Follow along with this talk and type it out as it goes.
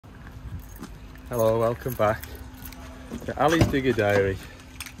Hello, welcome back to Ali's Digger Diary.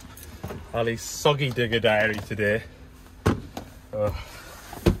 Ali's soggy digger diary today. Oh.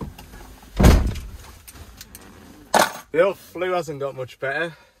 The old flu hasn't got much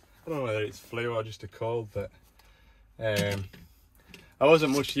better. I don't know whether it's flu or just a cold, but I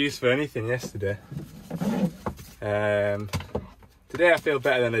wasn't much use for anything yesterday. Today I feel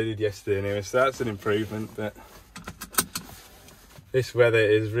better than I did yesterday anyway, so that's an improvement, but this weather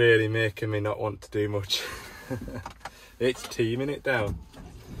is really making me not want to do much. It's teaming it down.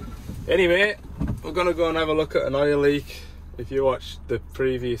 Anyway, we're gonna go and have a look at an oil leak. If you watched the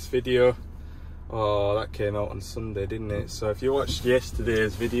previous video, oh, that came out on Sunday, didn't it? So if you watched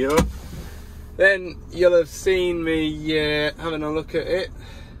yesterday's video, then you'll have seen me having a look at it.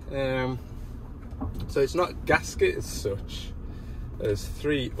 So it's not a gasket as such. There's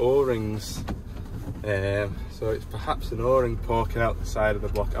 3 O-rings. So it's perhaps an O-ring poking out the side of the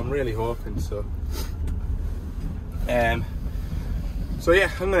block. I'm really hoping so. So yeah,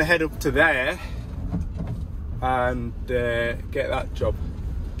 I'm gonna head up to there and get that job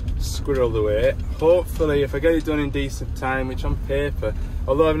squirreled away. Hopefully, if I get it done in decent time, which on paper,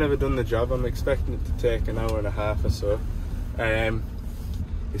 although I've never done the job, I'm expecting it to take an hour and a half or so.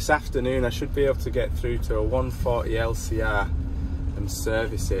 This afternoon I should be able to get through to a 140 LCR and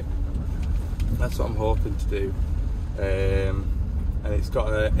service it. That's what I'm hoping to do. And it's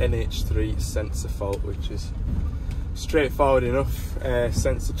got an NH3 sensor fault, which is straightforward enough.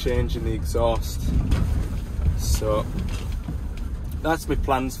 Sensor change in the exhaust. So that's my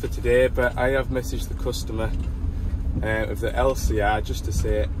plans for today, but I have messaged the customer of the LCR just to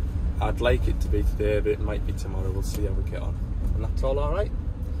say I'd like it to be today, but it might be tomorrow. We'll see how we get on, and that's all alright.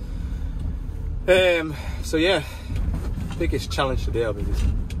 So yeah, biggest challenge today will be this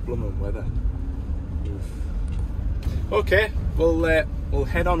blooming weather. Okay, we'll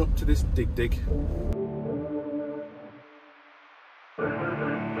head on up to this dig.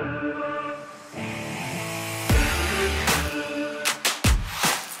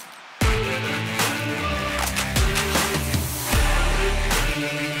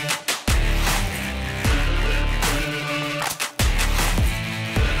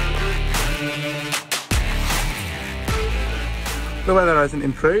 The weather hasn't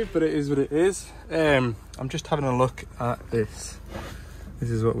improved, but it is what it is. I'm just having a look at this.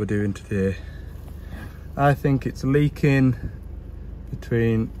 This is what we're doing today. I think it's leaking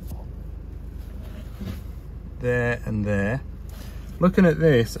between there and there. Looking at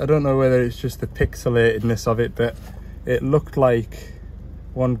this, I don't know whether it's just the pixelatedness of it, but it looked like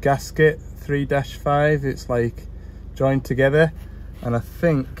one gasket, 3-5. It's like joined together, and I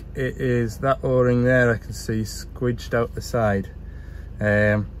think it is that O-ring there I can see squidged out the side.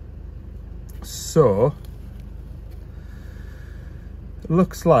 So it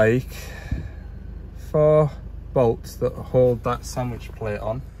looks like 4 bolts that hold that sandwich plate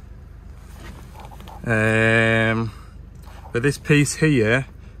on. But this piece here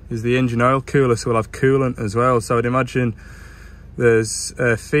is the engine oil cooler, so we'll have coolant as well. So I'd imagine there's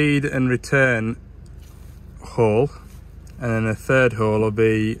a feed and return hole, and then a third hole will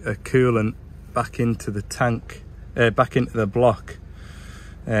be a coolant back into the tank, back into the block.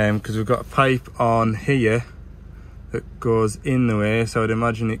 Because we've got a pipe on here that goes in the way, so I'd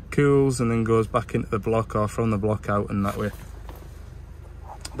imagine it cools and then goes back into the block, or from the block out, and that way.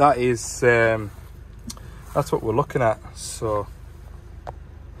 That is that's what we're looking at. So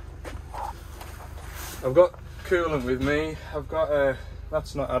I've got coolant with me. I've got a,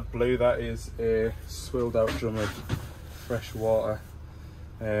 that's not AdBlue, that is a swilled out drum of fresh water.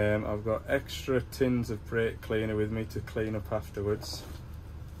 I've got extra tins of brake cleaner with me to clean up afterwards.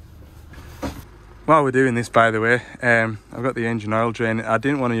 While we're doing this, by the way, I've got the engine oil drain. I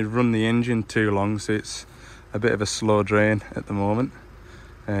didn't want to run the engine too long, so it's a bit of a slow drain at the moment.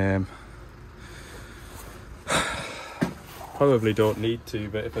 Probably don't need to,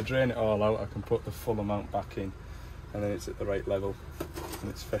 but if I drain it all out, I can put the full amount back in, and then it's at the right level, and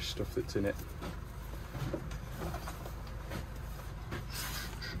it's fresh stuff that's in it.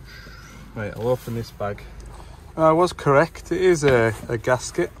 Right, I'll open this bag. I was correct, it is a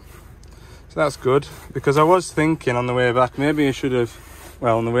gasket. So that's good, because I was thinking on the way back, maybe I should have,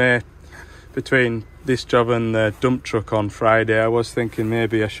 well, on the way between this job and the dump truck on Friday, I was thinking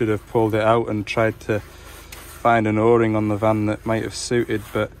maybe I should have pulled it out and tried to find an O-ring on the van that might have suited,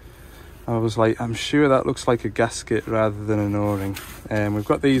 but I was like, I'm sure that looks like a gasket rather than an O-ring. We've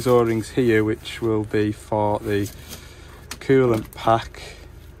got these O-rings here, which will be for the coolant pack.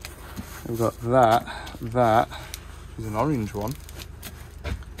 We've got that is an orange one.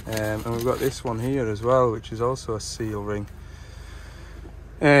 And we've got this one here as well, which is also a seal ring.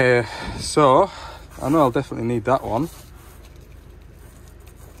 So I know I'll definitely need that one,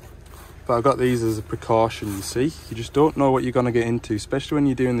 but I've got these as a precaution. You see, you just don't know what you're going to get into, especially when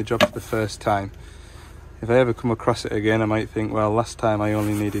you're doing the job for the first time. If I ever come across it again, I might think, well, last time I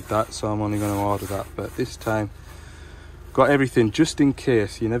only needed that, so I'm only going to order that. But this time, got everything just in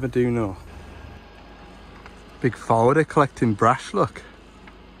case. You never do know. Big forwarder collecting brash, look.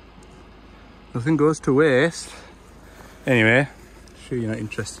 Nothing goes to waste. Anyway, sure you're not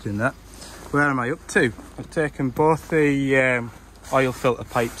interested in that. Where am I up to? I've taken both the oil filter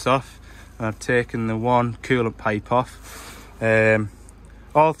pipes off, and I've taken the one coolant pipe off.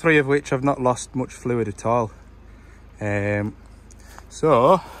 All three of which have not lost much fluid at all.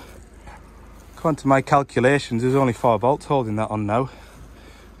 So, according to my calculations, there's only 4 bolts holding that on now,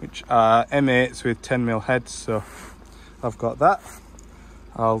 which are M8s with 10mm heads, so I've got that.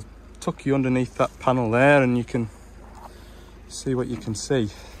 I'll tuck you underneath that panel there and you can see what you can see.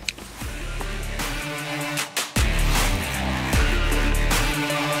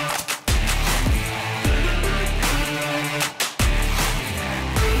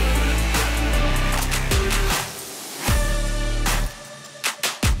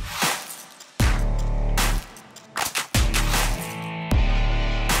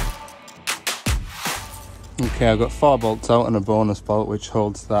 Okay, I've got 4 bolts out and a bonus bolt which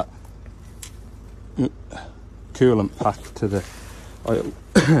holds that coolant pack to the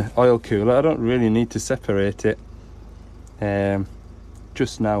oil cooler. I don't really need to separate it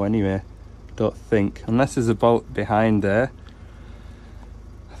just now anyway, don't think, unless there's a bolt behind there.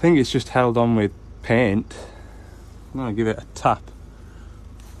 I think it's just held on with paint. I'm going to give it a tap,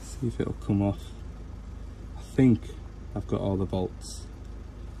 see if it'll come off. I think I've got all the bolts.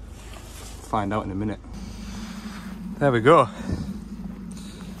 Find out in a minute. There we go.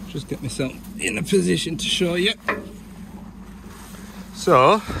 Just get myself in a position to show you.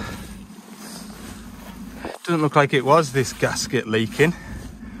 So, it doesn't look like it was this gasket leaking.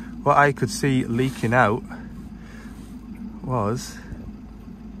 What I could see leaking out was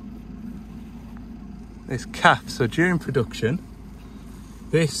this cap. So during production,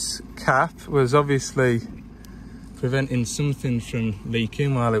 this cap was obviously preventing something from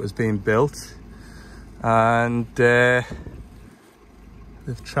leaking while it was being built. And they've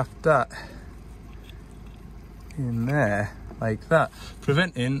trapped that in there like that,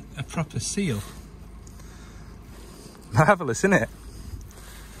 preventing a proper seal. Marvellous, isn't it?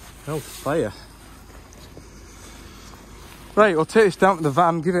 Held fire. Right, we'll take this down to the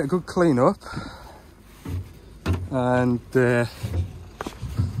van, give it a good clean up, and get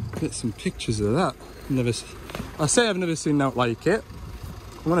some pictures of that. I say I've never seen that like it.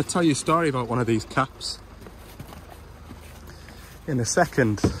 I want to tell you a story about one of these caps in a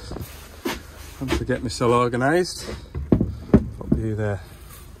second. I want to get myself organised. Put you there.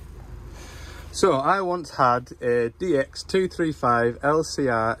 So I once had a DX235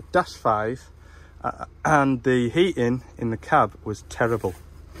 LCR-5 and the heating in the cab was terrible.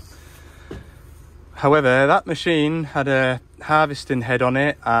 However, that machine had a harvesting head on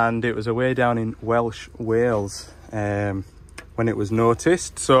it and it was away down in Welsh Wales when it was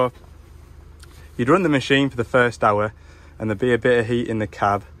noticed. So you'd run the machine for the first hour and there'd be a bit of heat in the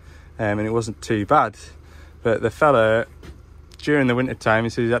cab and it wasn't too bad. But the fella, during the winter time, he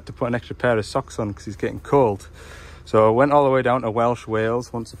said he had to put an extra pair of socks on because he's getting cold. So I went all the way down to Welsh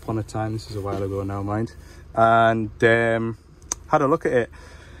Wales once upon a time, this is a while ago now mind, and had a look at it.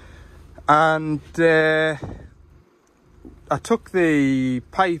 And I took the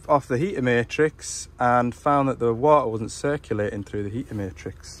pipe off the heater matrix and found that the water wasn't circulating through the heater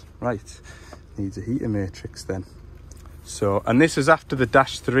matrix. Right, needs a heater matrix then. So, and this is after the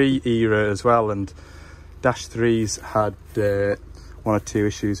Dash 3 era as well, and Dash 3s had 1 or 2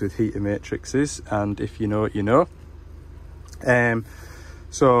 issues with heater matrices, and if you know it, you know.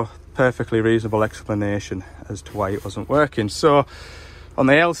 So, perfectly reasonable explanation as to why it wasn't working. So, on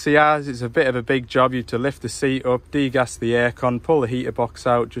the LCRs, it's a bit of a big job. You have to lift the seat up, degas the aircon, pull the heater box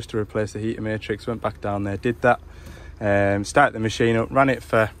out just to replace the heater matrix. Went back down there, did that. Started the machine up, ran it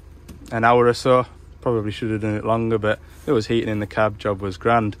for an hour or so. Probably should have done it longer, but there was heating in the cab, job was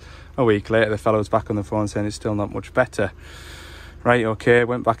grand. A week later, the fellow was back on the phone saying it's still not much better. Right, okay,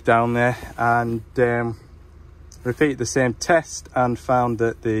 went back down there and repeated the same test and found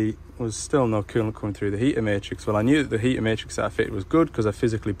that there was still no coolant coming through the heater matrix. Well, I knew that the heater matrix that I fitted was good because I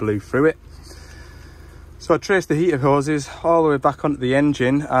physically blew through it. So I traced the heater hoses all the way back onto the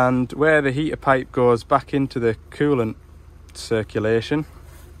engine, and where the heater pipe goes back into the coolant circulation,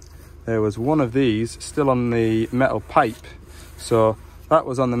 there was one of these still on the metal pipe. So that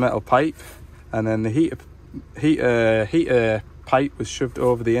was on the metal pipe, and then the heater pipe was shoved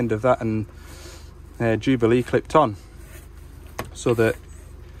over the end of that and Jubilee clipped on, so that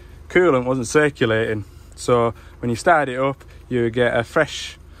coolant wasn't circulating. So when you started it up, you would get a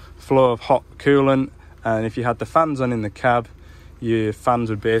fresh flow of hot coolant, and if you had the fans on in the cab, your fans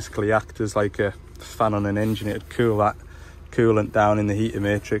would basically act as like a fan on an engine. It would cool that coolant down in the heater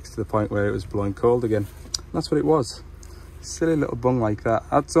matrix to the point where it was blowing cold again. And that's what it was. Silly little bung like that.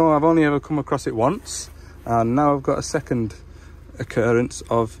 So I've only ever come across it once, and now I've got a second occurrence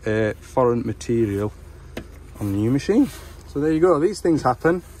of a foreign material on the new machine. So there you go. These things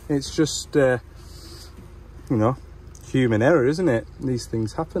happen. It's just you know, human error, isn't it? These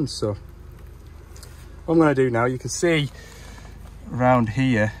things happen. So what I'm going to do now, you can see around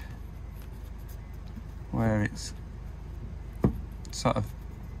here where it's sort of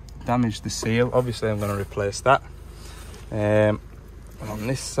damaged the seal. Obviously I'm going to replace that. On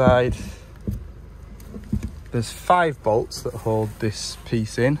this side there's 5 bolts that hold this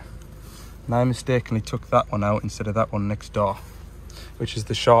piece in, and I mistakenly took that one out instead of that one next door, which is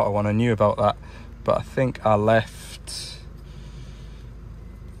the shorter one. I knew about that, but I think I left,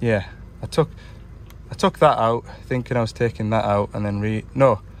 yeah, I took that out thinking I was taking that out, and then I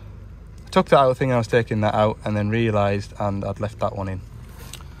took that out thinking I was taking that out, and then realised and I'd left that one in.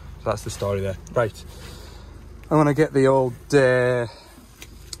 So that's the story there. Right, I'm gonna get the old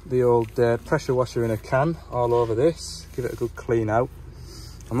pressure washer in a can all over this, give it a good clean out.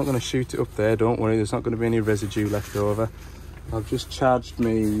 I'm not going to shoot it up there, don't worry, there's not going to be any residue left over. I've just charged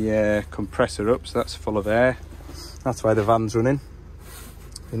my compressor up, so that's full of air. That's why the van's running.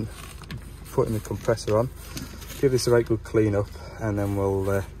 And putting the compressor on. Give this a right good clean up, and then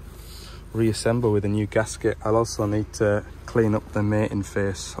we'll reassemble with a new gasket. I'll also need to clean up the mating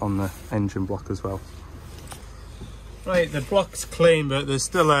face on the engine block as well. Right, the block's clean, but there's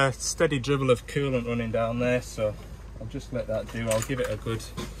still a steady dribble of coolant running down there, so I'll just let that do. I'll give it a good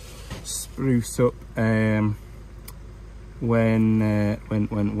spruce up when and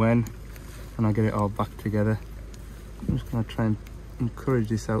I'll get it all back together. I'm just going to try and encourage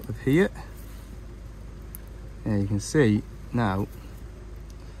this out of here. Yeah, you can see now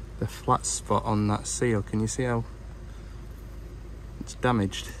the flat spot on that seal. Can you see how it's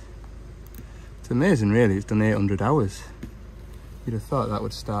damaged? It's amazing really, it's done 800 hours. You'd have thought that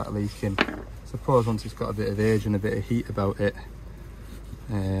would start leaking. I suppose once it's got a bit of age and a bit of heat about it,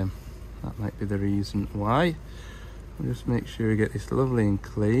 that might be the reason why. I'll just make sure we get this lovely and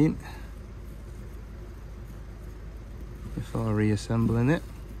clean before reassembling it.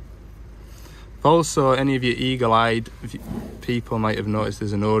 Also, any of you eagle-eyed people might have noticed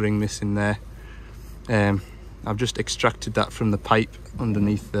there's an O-ring missing there. I've just extracted that from the pipe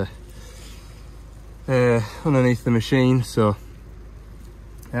underneath the machine, so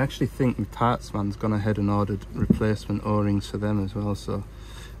I actually think my parts man's gone ahead and ordered replacement O-rings for them as well, so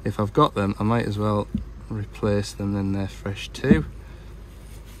if I've got them I might as well replace them, then they're fresh too.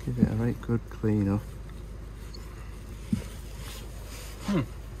 Give it a right good clean up.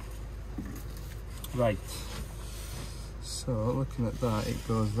 Right, so looking at that, it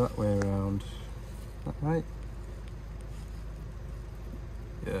goes that way around. Is that right?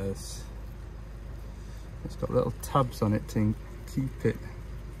 Yes. It's got little tabs on it to keep it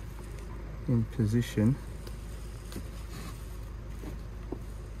in position.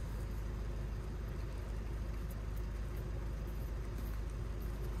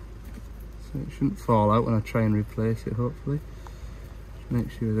 So it shouldn't fall out when I try and replace it, hopefully. Just make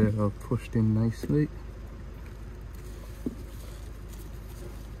sure they're all pushed in nicely.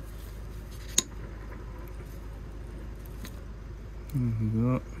 There we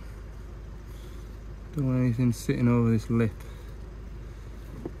go. Don't want anything sitting over this lip.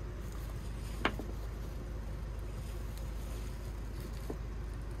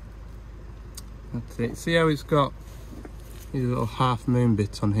 That's it. See how it's got these little half moon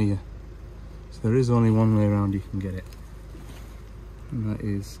bits on here? So there is only one way around you can get it. And that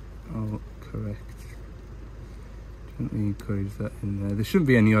is all correct. Gently encourage that in there. There shouldn't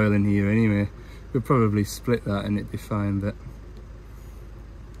be any oil in here anyway. We'll probably split that and it'd be fine, but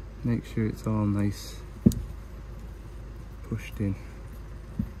make sure it's all nice pushed in.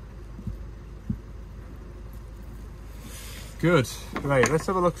 Good. Right, let's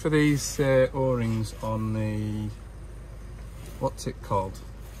have a look for these O-rings on the, what's it called?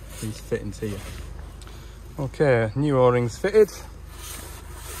 These fittings here. Okay, new O-rings fitted.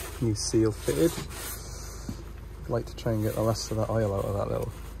 New seal fitted. I'd like to try and get the last of that oil out of that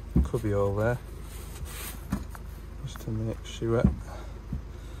little cubby hole there, just to make sure.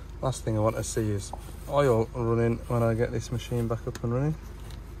 Last thing I want to see is oil running when I get this machine back up and running.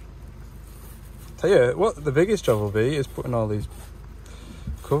 Tell you what, the biggest job will be is putting all these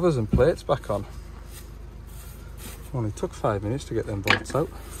covers and plates back on. Only took 5 minutes to get them bolts out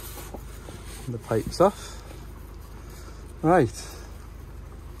and the pipes off. Right,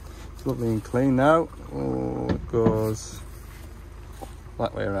 it's lovely and clean now. Oh, it goes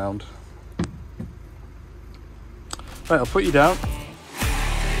that way around. Right, I'll put you down.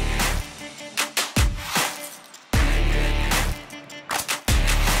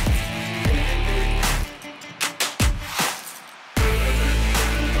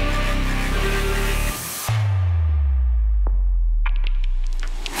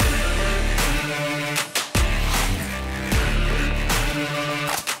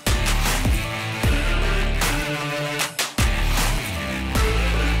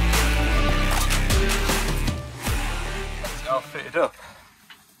 Fitted up.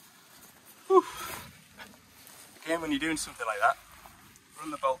 Whew. Again, when you're doing something like that,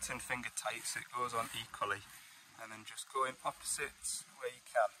 run the bolts in finger tight so it goes on equally, and then just go in opposites where you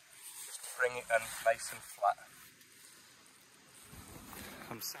can, just to bring it in nice and flat.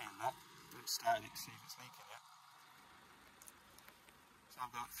 I'm saying that, I'm starting to see if it's leaking yet. So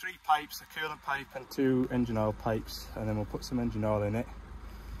I've got 3 pipes, a coolant pipe and 2 engine oil pipes, and then we'll put some engine oil in it.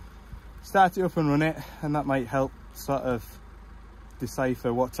 Start it up and run it, and that might help sort of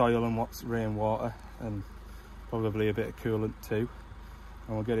decipher what's oil and what's rainwater, and probably a bit of coolant too,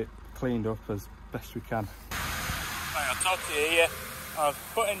 and we'll get it cleaned up as best we can. Right, I'll talk to you here. I've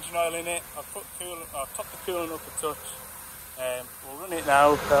put engine oil in it, I've put coolant, I've topped the coolant up a touch. We'll run it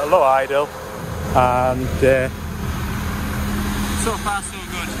now at a low idle, and so far so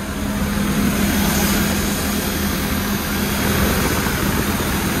good.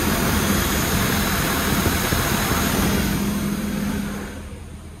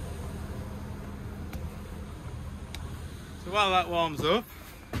 While that warms up,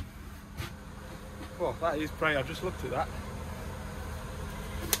 oh, that is bright. I've just looked at that.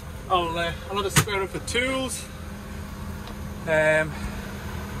 I'll have a spare up of tools, and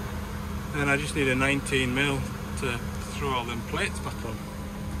I just need a 19mm to throw all them plates back on.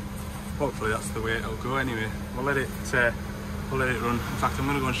 Hopefully that's the way it'll go. Anyway, we'll let it run. In fact, I'm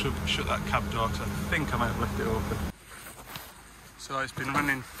going to go and shut that cab door because I think I might have left it open. So it's been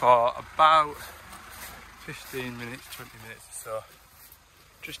running for about 15 minutes, 20 minutes or so.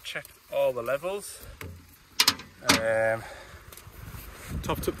 Just checked all the levels.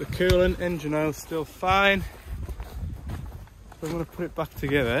 Topped up the coolant, engine oil still fine. So I'm going to put it back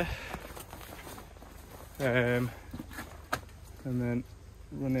together. And then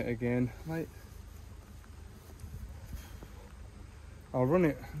run it again. I'll run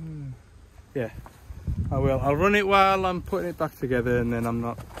it. Yeah, I will. I'll run it while I'm putting it back together, and then I'm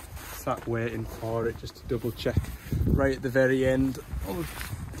not sat waiting for it just to double check right at the very end. I'll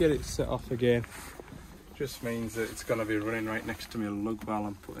get it set off again. Just means that it's going to be running right next to my lug while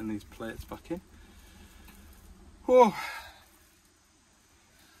I'm putting these plates back in. Oh,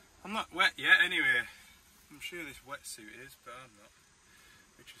 I'm not wet yet anyway. I'm sure this wetsuit is, but I'm not,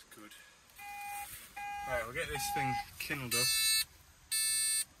 which is good. Right, we'll get this thing kindled up.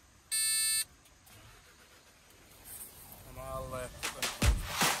 And I'll put them.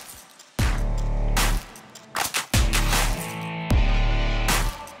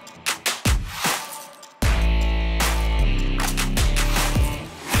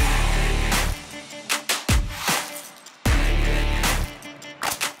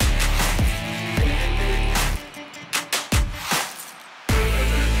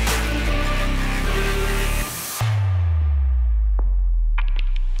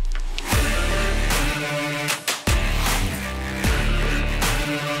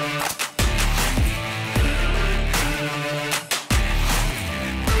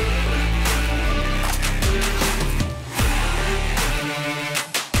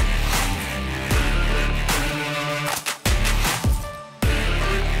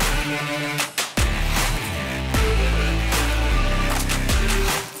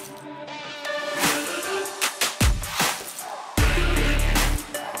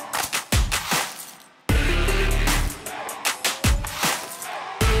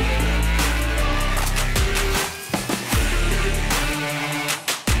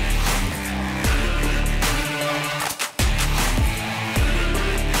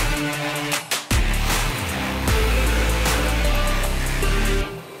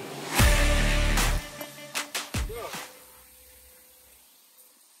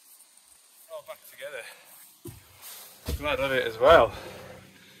 Glad of it as well.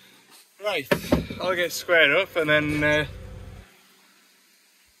 Right, I'll get squared up and then we'll have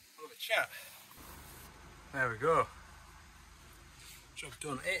a chat. There we go. Job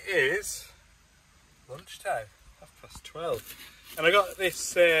done. It is lunchtime, 12:30. And I got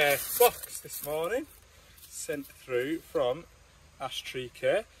this box this morning sent through from Ash Tree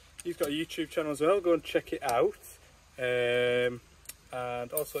Care. He's got a YouTube channel as well, go and check it out. And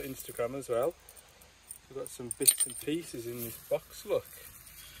also Instagram as well. We've got some bits and pieces in this box, look.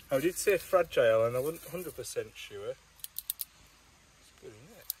 I did say fragile and I wasn't 100% sure. It's good,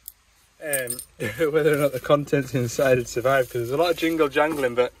 isn't it? Whether or not the contents inside had survived, because there's a lot of jingle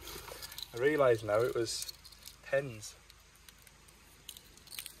jangling, but I realise now it was pens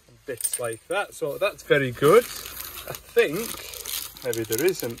and bits like that, so that's very good. I think maybe there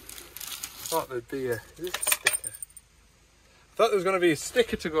isn't. I thought there'd be a sticker. I thought there was going to be a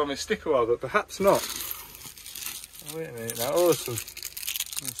sticker to go on my sticker wall, but perhaps not. Oh, wait a minute now. Oh, some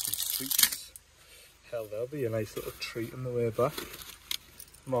sweets. Hell, there'll be a nice little treat on the way back.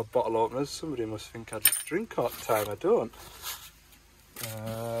 More bottle openers. Somebody must think I drink all the time. I don't.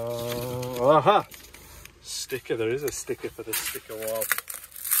 Aha! Sticker. There is a sticker for the sticker wall.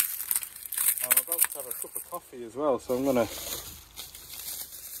 I'm about to have a cup of coffee as well, so I'm gonna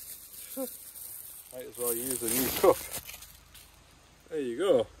might as well use a new cup. There you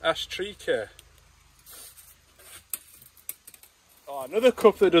go. Ash Tree Care. Oh, another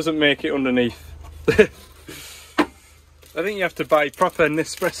cup that doesn't make it underneath. I think you have to buy proper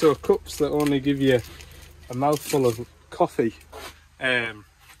Nespresso cups that only give you a mouthful of coffee. Oh, I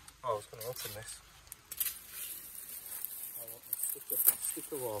was going to open this. I want the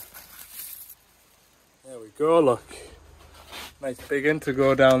sticker wall. There we go, look. Nice big one to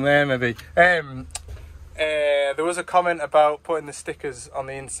go down there, maybe. There was a comment about putting the stickers on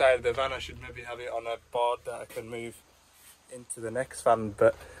the inside of the van. I should maybe have it on a board that I can move into the next van,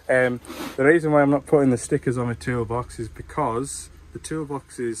 but the reason why I'm not putting the stickers on my toolbox is because the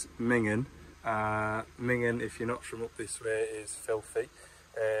toolbox is minging. Minging, if you're not from up this way, is filthy,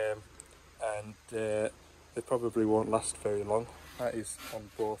 and they probably won't last very long. That is on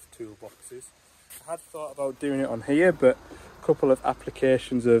both toolboxes. I had thought about doing it on here, but a couple of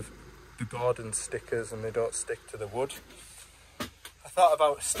applications of the Gordon stickers and they don't stick to the wood. I thought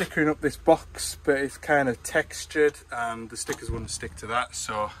about stickering up this box, but it's kind of textured and the stickers wouldn't stick to that,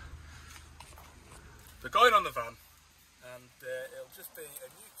 so they're going on the van, and it'll just be a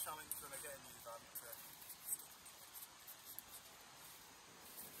new challenge when I get a new van to...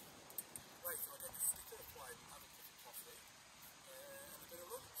 Right, so I'll get the sticker applied and have a cup of coffee and a bit of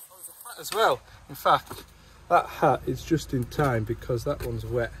lunch. Oh, there's a hat as well. In fact, that hat is just in time because that one's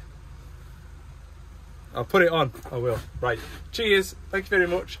wet. I'll put it on, I will. Right, cheers, thank you very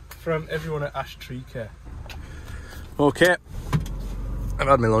much from everyone at Ash Tree Care. Okay, I've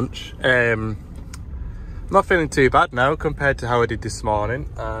had my lunch. I'm not feeling too bad now compared to how I did this morning,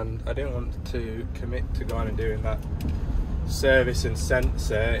 and I didn't want to commit to going and doing that service and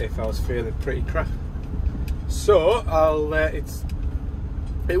sensor if I was feeling pretty crap. So I'll it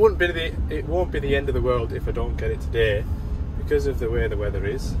won't be the end of the world if I don't get it today because of the way the weather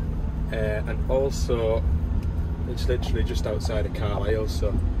is. And also it's literally just outside of Carlisle,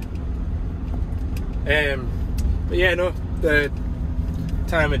 so but yeah, no, the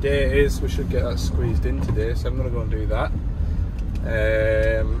time of day it is, we should get that squeezed in today, so I'm going to go and do that,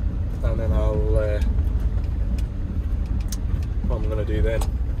 and then I'll what I'm going to do then,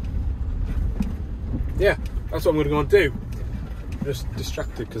 yeah, that's what I'm going to go and do. I'm just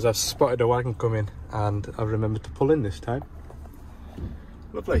distracted because I've spotted a wagon coming and I've remembered to pull in this time.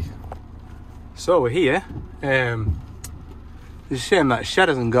 Lovely. So we're here. It's a shame that shed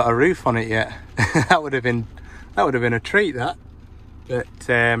hasn't got a roof on it yet. that would have been a treat, that. But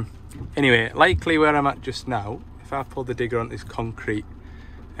anyway, likely where I'm at just now, if I pull the digger on this concrete,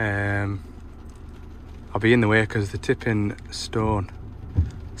 I'll be in the way because the tipping stone.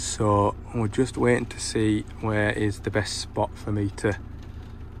 So we're just waiting to see where is the best spot for me to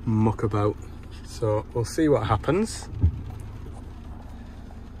muck about. So we'll see what happens.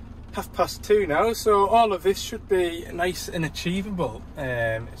 2:30 now, so all of this should be nice and achievable.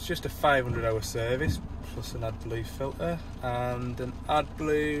 It's just a 500-hour service plus an AdBlue filter and an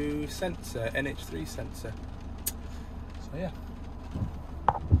AdBlue sensor, NH3 sensor. So yeah,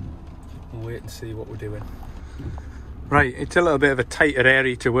 we'll wait and see what we're doing. Right, it's a little bit of a tighter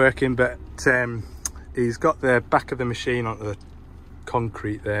area to work in, but he's got the back of the machine onto the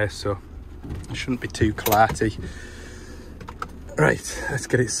concrete there, so it shouldn't be too clarty. Right, let's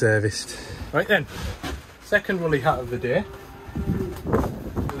get it serviced. Right then, second woolly hat of the day.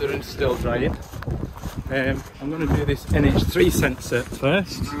 They're still drying. I'm going to do this NH3 sensor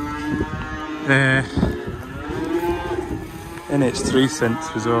first. NH3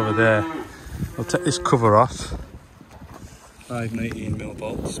 sensor's over there. I'll take this cover off. 5 19mm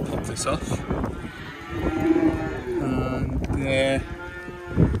bolts, pop this off. And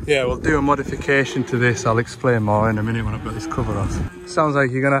yeah, we'll do a modification to this. I'll explain more in a minute when I've got this cover off. Sounds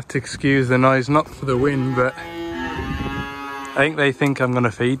like you're gonna have to excuse the noise, not for the wind, but I think they think I'm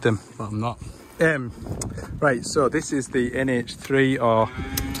gonna feed them, but I'm not. Right, so this is the NH3, or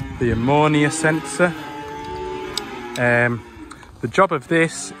the ammonia sensor. The job of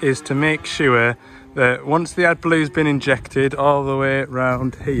this is to make sure that once the AdBlue's been injected all the way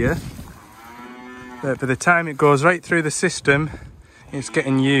around here, that by the time it goes right through the system, it's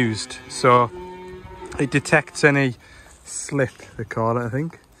getting used. So it detects any slip, they call it, I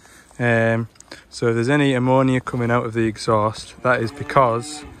think. So if there's any ammonia coming out of the exhaust, that is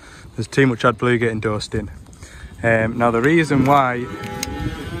because there's too much AdBlue getting dosed in. Now the reason why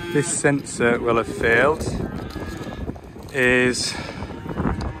this sensor will have failed is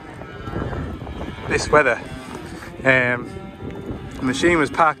this weather. The machine was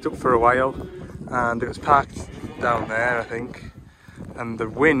parked up for a while, and it was parked down there, I think, and the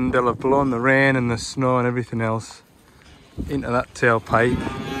wind will have blown the rain and the snow and everything else into that tailpipe.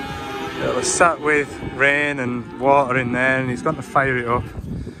 It'll have sat with rain and water in there, and he's got to fire it up,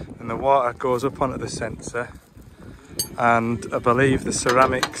 and the water goes up onto the sensor, and I believe the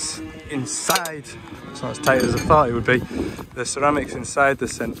ceramics inside, it's not as tight as I thought it would be, the ceramics inside the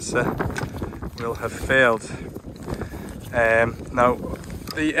sensor will have failed. Now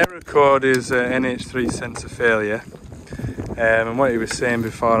the error code is NH3 sensor failure, and what he was saying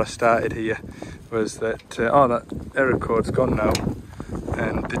before I started here was that oh, that error code's gone now,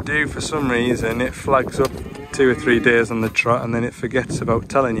 and they do, for some reason it flags up 2 or 3 days on the trot and then it forgets about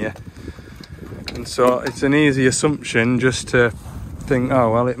telling you. And so it's an easy assumption just to think,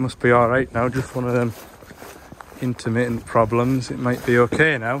 oh well, it must be alright now, just one of them intermittent problems, it might be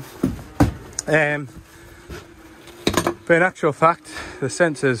okay now. But in actual fact, the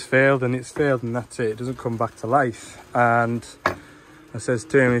sensor's failed, and it's failed, and that's it. It doesn't come back to life. And I says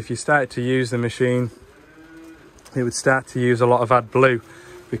to him, if you started to use the machine, it would start to use a lot of AdBlue,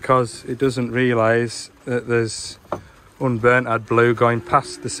 because it doesn't realise that there's unburnt AdBlue going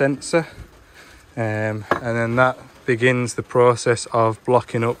past the sensor. And then that begins the process of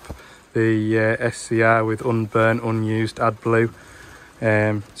blocking up the SCR with unburnt, unused AdBlue.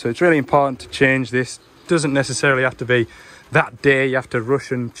 So it's really important to change this. Doesn't necessarily have to be that day you have to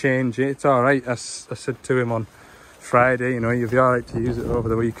rush and change it. It's all right. As I said to him on Friday, you know, you'll be all right to use it over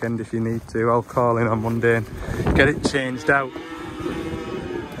the weekend if you need to. I'll call in on Monday and get it changed out.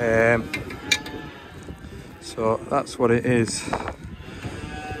 So that's what it is.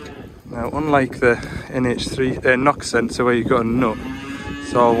 Now, unlike the NH3 knock sensor where you've got a nut,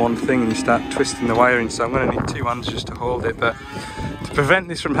 it's all one thing and you start twisting the wiring, so I'm going to need 2 hands just to hold it. But to prevent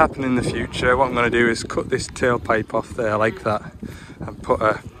this from happening in the future, what I'm going to do is cut this tailpipe off there like that and put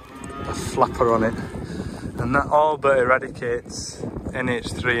a flapper on it, and that all but eradicates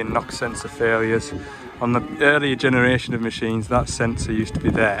NH3 and knock sensor failures. On the earlier generation of machines, that sensor used to be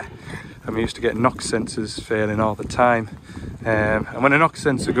there, and we used to get knock sensors failing all the time. And when a knock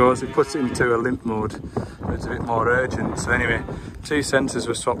sensor goes, it puts it into a limp mode, it's a bit more urgent. So anyway, 2 sensors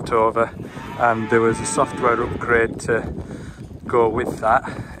were swapped over, and there was a software upgrade to go with that.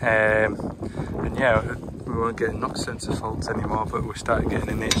 And yeah, we weren't getting knock sensor faults anymore, but we started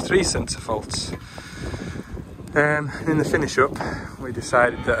getting NH3 sensor faults. In the finish up, we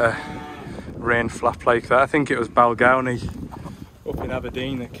decided that a rain flap like that, I think it was Balgownie up in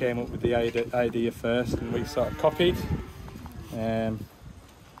Aberdeen that came up with the idea first, and we sort of copied.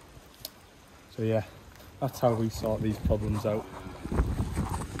 So yeah, that's how we sort these problems out.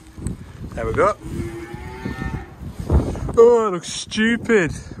 There we go. Oh, it looks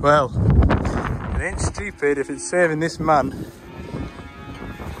stupid. Well, it ain't stupid if it's saving this man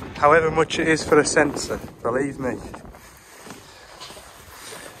however much it is for a sensor, believe me.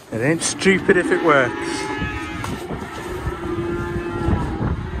 It ain't stupid if it works.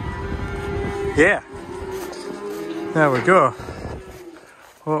 Yeah, there we go.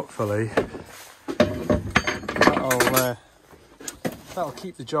 Hopefully that'll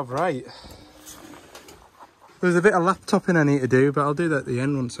keep the job right. There's a bit of laptopping I need to do, but I'll do that at the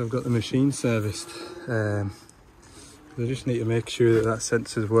end once I've got the machine serviced. I just need to make sure that that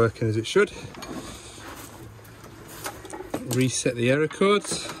sensor's working as it should. Reset the error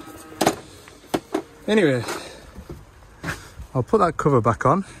codes. Anyway, I'll put that cover back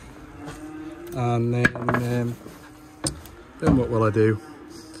on, and then what will I do?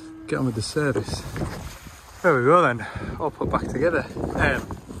 Get on with the service. There we go then, all put back together.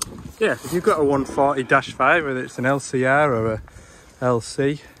 Yeah, if you've got a 140-5, whether it's an LCR or a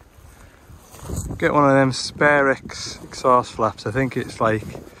LC, get one of them Sparex exhaust flaps. I think it's like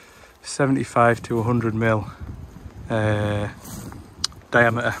 75 to 100 mil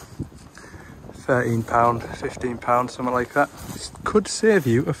diameter. £13, £15, something like that. This could save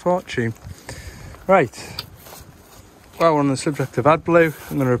you a fortune. Right, while we're on the subject of AdBlue,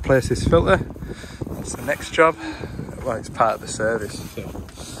 I'm going to replace this filter. That's the next job. Well, it's part of the service, so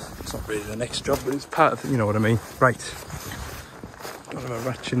it's not really the next job, but it's part of the, you know what I mean. Right, got a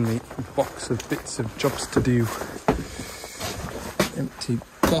ratchet in the box of bits of jobs to do. Empty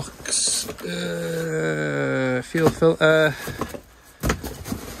box, fuel filter.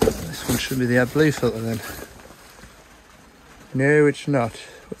 This one should be the AdBlue filter then. No, it's not.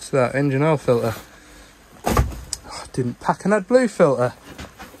 What's that? Engine oil filter. Oh, didn't pack an AdBlue filter.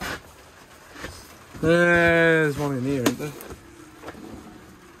 There's one in here, isn't there?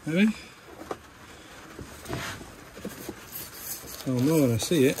 Maybe? I'll know when I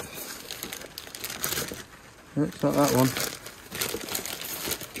see it. No, it's not that one.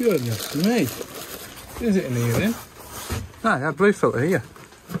 Goodness me. Is it in here then? Ah, AdBlue filter here.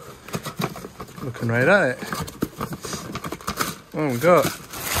 Looking right at it. Oh my god.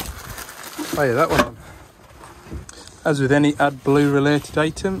 Fire that one on. As with any AdBlue related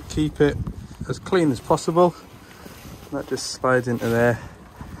item, keep it as clean as possible. That just slides into there.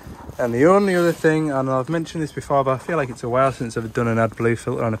 And the only other thing, and I've mentioned this before, but I feel like it's a while since I've done an AdBlue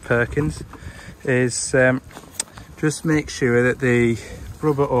filter on a Perkins, is just make sure that the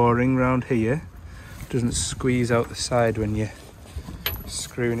rubber o-ring round here doesn't squeeze out the side when you're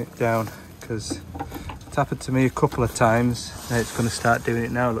screwing it down, because it's happened to me a couple of times and it's going to start doing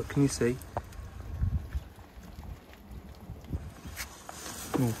it now. Look, can you see?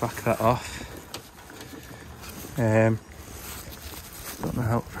 We'll back that off. Don't know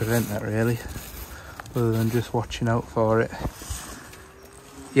how to prevent that really, other than just watching out for it.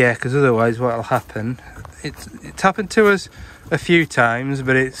 Yeah, because otherwise what will happen, it's happened to us a few times,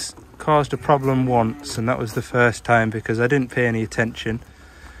 but it's caused a problem once, and that was the first time because I didn't pay any attention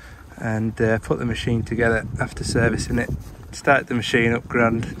and put the machine together after servicing it. Started the machine up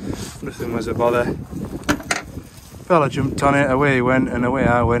grand, nothing was a bother. Fella jumped on it, away he went, and away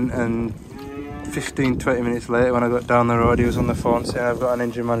I went, and 15-20 minutes later when I got down the road he was on the phone saying I've got an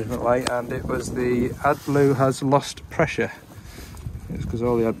engine management light, and it was the AdBlue has lost pressure. It's because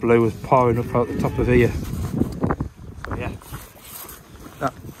all the AdBlue was pouring up out the top of here. So yeah,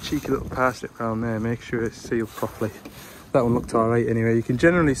 that cheeky little parsnip round there, make sure it's sealed properly. That one looked alright anyway. You can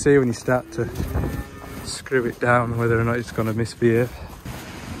generally see when you start to screw it down whether or not it's going to misbehave.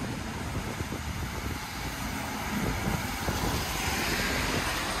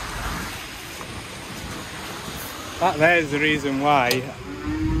 That there's the reason why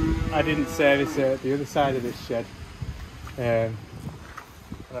I didn't service it at the other side of this shed. And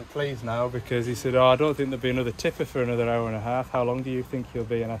I'm pleased now because he said, oh, I don't think there'll be another tipper for another hour and a half. How long do you think you'll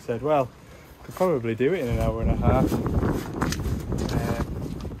be? And I said, well, I could probably do it in an hour and a half.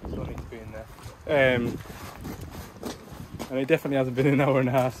 Don't need to be in there. And it definitely hasn't been an hour and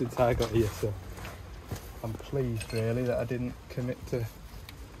a half since I got here, so I'm pleased really that I didn't commit to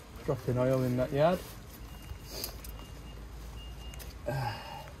dropping oil in that yard.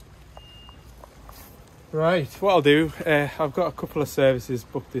 Right, what I'll do, I've got a couple of services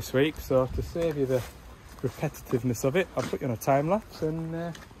booked this week, so to save you the repetitiveness of it, I'll put you on a time lapse and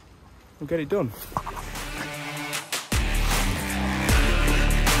we'll get it done.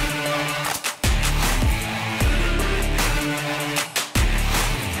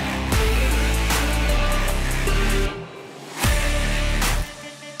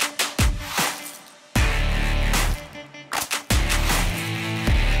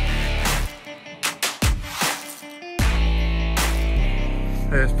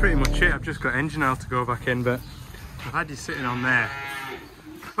 That's pretty much it. I've just got engine oil to go back in, but I've had you sitting on there.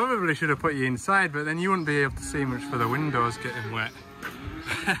 Probably should have put you inside, but then you wouldn't be able to see much for the windows getting wet.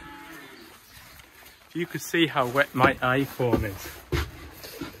 If you could see how wet my iPhone is, I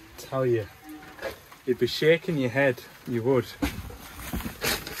tell you, you'd be shaking your head, you would.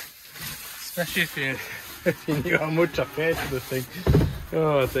 Especially if you knew how much I paid for the thing.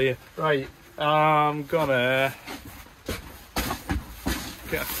 Oh dear. Right, I'm gonna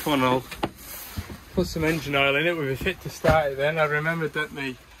get a funnel, put some engine oil in it. We'll be fit to start it then. I remembered that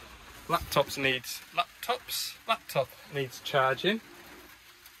my laptop needs charging.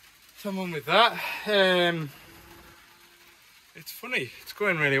 So I'm on with that. It's funny, it's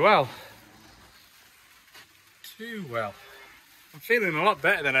going really well. Too well. I'm feeling a lot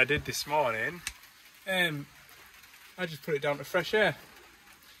better than I did this morning. I just put it down to fresh air.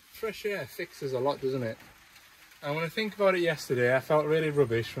 Fresh air fixes a lot, doesn't it? And when I think about it yesterday, I felt really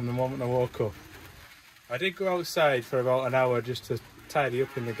rubbish from the moment I woke up. I did go outside for about an hour just to tidy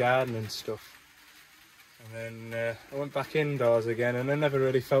up in the garden and stuff. And then I went back indoors again, and I never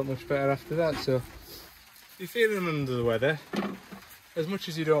really felt much better after that. So if you're feeling under the weather, as much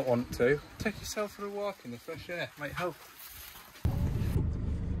as you don't want to, take yourself for a walk in the fresh air, might help.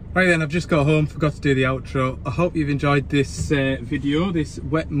 Right then, I've just got home, forgot to do the outro. I hope you've enjoyed this video, this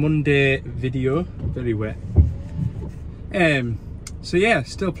wet Monday video, very wet. So yeah,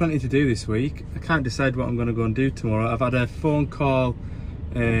 still plenty to do this week. I can't decide what I'm going to go and do tomorrow. I've had a phone call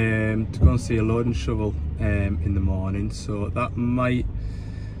to go and see a load and shovel in the morning, so that might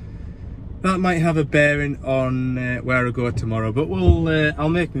have a bearing on where I go tomorrow. But I'll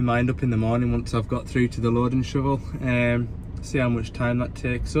make my mind up in the morning once I've got through to the load and shovel. See how much time that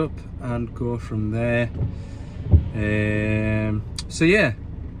takes up and go from there. So yeah,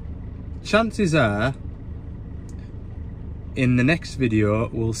 chances are in the next video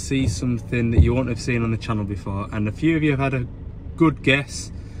we'll see something that you won't have seen on the channel before, and a few of you have had a good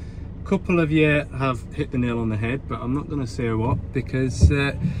guess. A couple of you have hit the nail on the head, but I'm not going to say what, because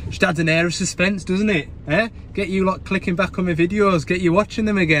it just adds an air of suspense, doesn't it? Get you lot clicking back on my videos, get you watching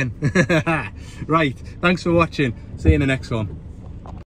them again. Right, thanks for watching, see you in the next one.